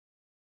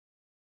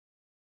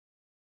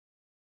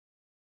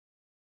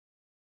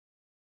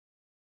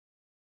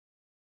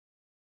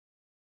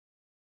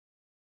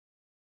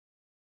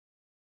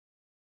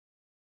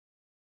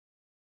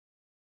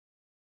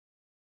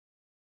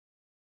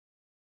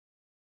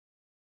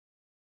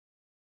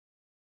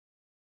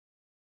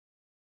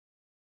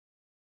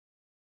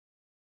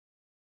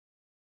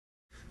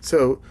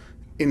So,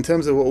 in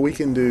terms of what we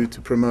can do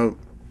to promote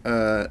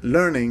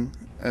learning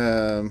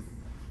on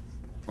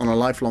a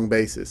lifelong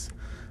basis,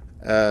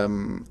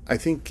 I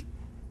think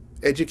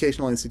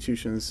educational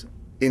institutions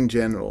in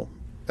general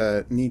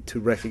need to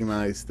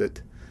recognize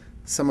that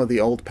some of the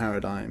old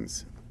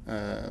paradigms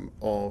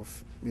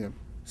of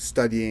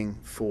studying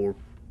for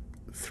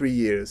 3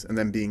 years and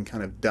then being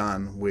kind of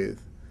done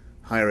with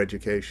higher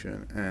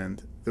education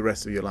and the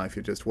rest of your life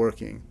you're just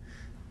working,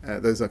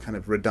 those are kind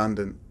of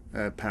redundant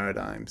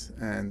paradigms.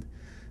 And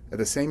at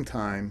the same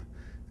time,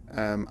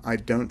 I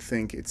don't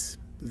think it's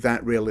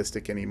that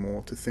realistic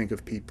anymore to think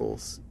of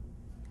people's,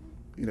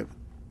 you know,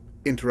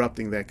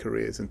 interrupting their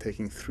careers and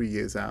taking 3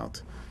 years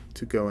out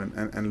to go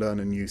and learn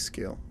a new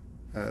skill.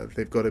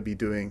 They've got to be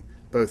doing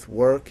both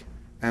work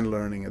and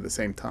learning at the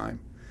same time.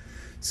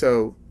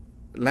 So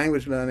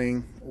language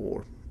learning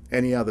or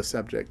any other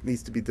subject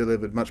needs to be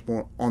delivered much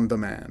more on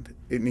demand.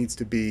 It needs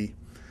to be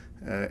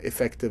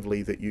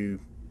effectively that you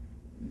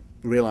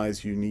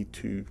realize you need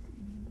to,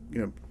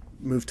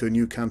 move to a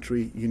new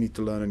country, you need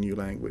to learn a new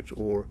language,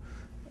 or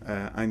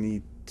I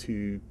need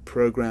to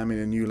program in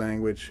a new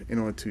language in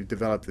order to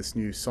develop this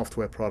new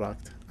software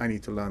product. I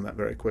need to learn that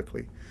very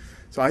quickly.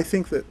 So I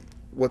think that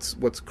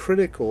what's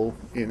critical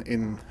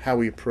in how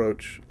we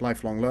approach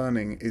lifelong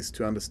learning is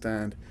to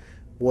understand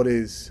what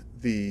is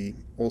the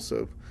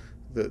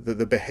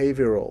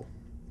behavioral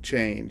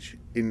change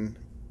in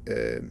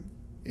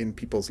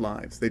people's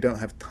lives. They don't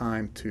have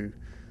time to,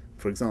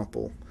 for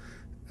example,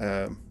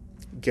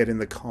 get in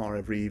the car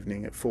every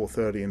evening at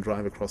 4:30 and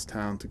drive across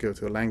town to go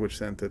to a language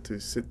center to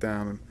sit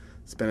down and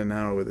spend an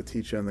hour with a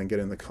teacher and then get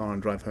in the car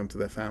and drive home to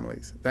their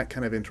families. That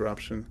kind of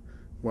interruption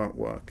won't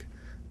work.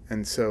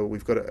 And so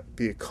we've got to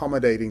be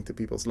accommodating to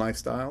people's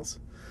lifestyles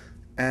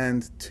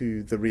and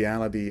to the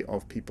reality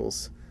of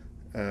people's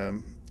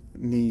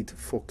need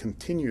for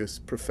continuous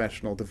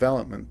professional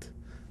development,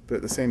 but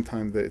at the same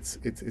time that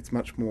it's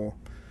much more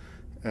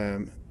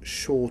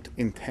short,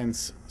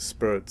 intense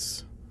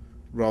spurts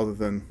rather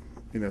than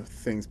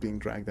things being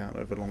dragged out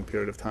over a long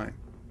period of time.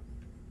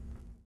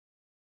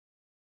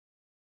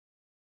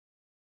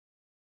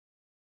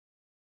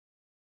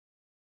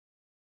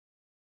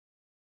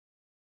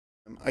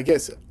 I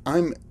guess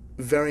I'm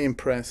very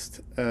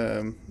impressed.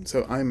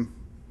 So I'm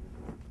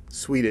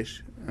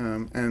Swedish,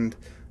 and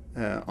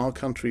our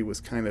country was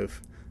kind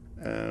of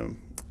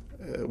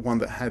one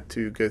that had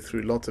to go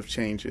through lots of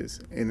changes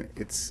in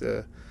its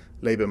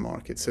labor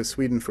market. So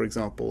Sweden, for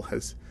example,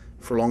 has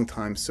for a long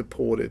time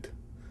supported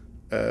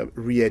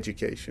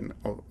re-education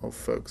of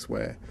folks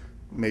where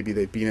maybe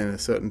they've been in a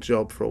certain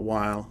job for a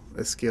while,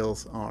 their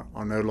skills are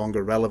no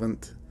longer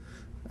relevant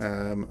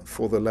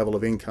for the level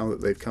of income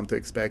that they've come to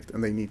expect,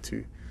 and they need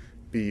to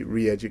be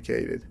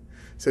re-educated.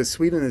 So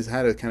Sweden has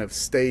had a kind of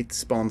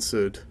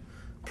state-sponsored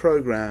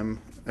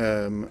program,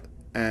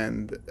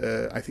 and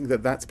I think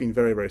that that's been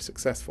very, very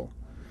successful.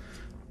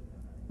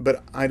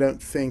 But I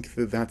don't think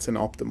that that's an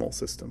optimal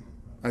system.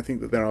 I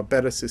think that there are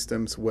better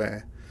systems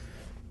where,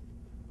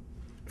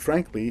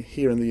 frankly,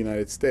 here in the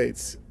United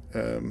States,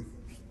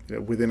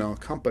 within our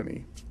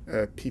company,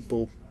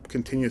 people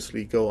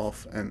continuously go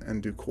off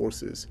and do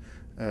courses,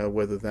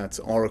 whether that's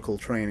Oracle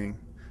training,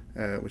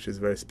 which is a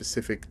very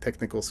specific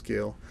technical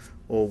skill,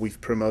 or we've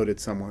promoted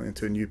someone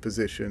into a new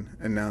position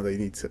and now they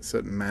need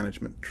certain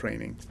management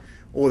training,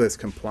 or there's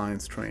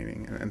compliance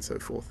training and so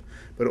forth.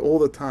 But all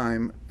the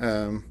time,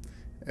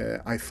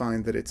 I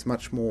find that it's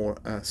much more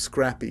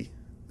scrappy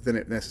than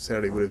it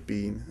necessarily would have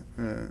been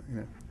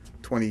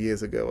 20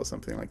 years ago or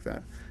something like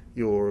that.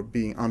 You're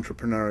being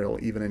entrepreneurial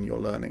even in your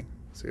learning.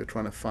 So you're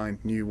trying to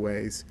find new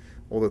ways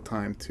all the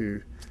time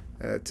to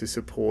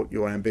support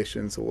your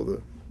ambitions or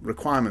the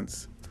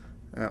requirements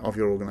of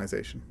your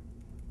organization.